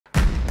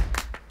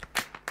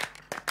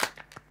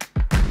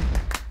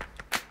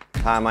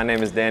Hi, my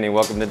name is Danny.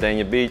 Welcome to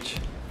Dania Beach.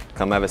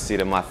 Come have a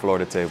seat at my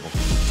Florida table.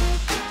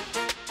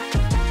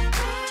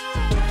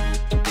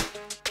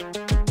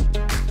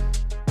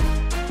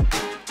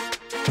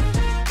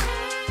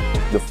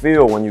 The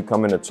feel when you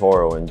come into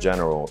Toro in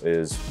general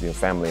is your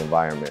family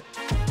environment.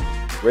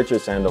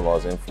 Richard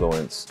Sandoval's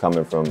influence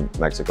coming from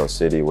Mexico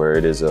City, where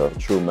it is a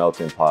true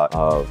melting pot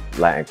of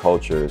Latin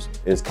cultures,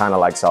 is kind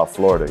of like South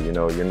Florida. You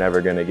know, you're never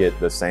gonna get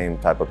the same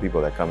type of people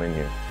that come in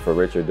here. For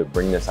Richard to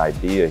bring this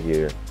idea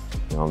here,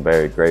 you know, I'm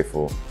very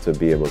grateful to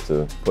be able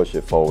to push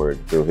it forward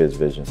through his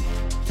vision.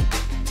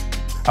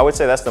 I would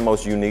say that's the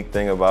most unique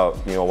thing about,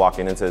 you know,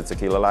 walking into the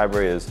tequila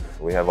library is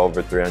we have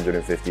over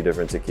 350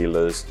 different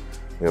tequilas.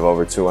 We have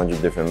over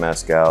 200 different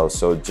mezcals.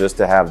 So just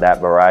to have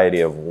that variety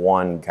of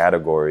one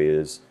category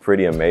is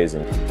pretty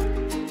amazing.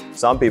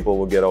 Some people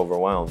will get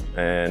overwhelmed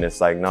and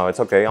it's like, no, it's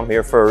okay. I'm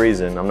here for a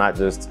reason. I'm not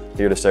just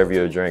here to serve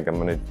you a drink. I'm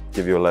gonna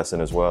give you a lesson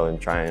as well and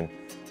try and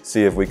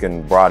see if we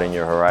can broaden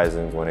your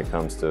horizons when it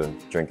comes to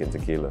drinking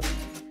tequila.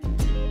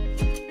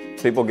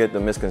 People get the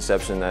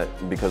misconception that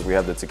because we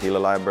have the tequila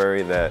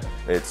library that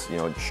it's, you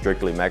know,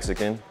 strictly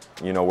Mexican.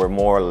 You know, we're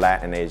more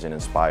Latin Asian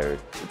inspired.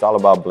 It's all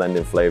about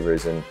blending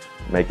flavors and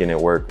making it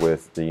work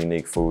with the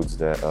unique foods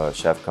that a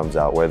chef comes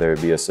out, whether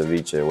it be a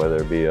ceviche, whether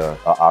it be a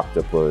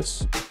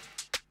octopus.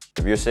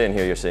 If you're sitting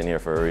here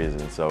for a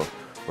reason. So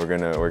we're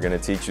gonna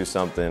teach you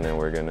something and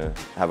we're gonna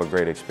have a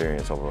great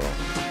experience overall.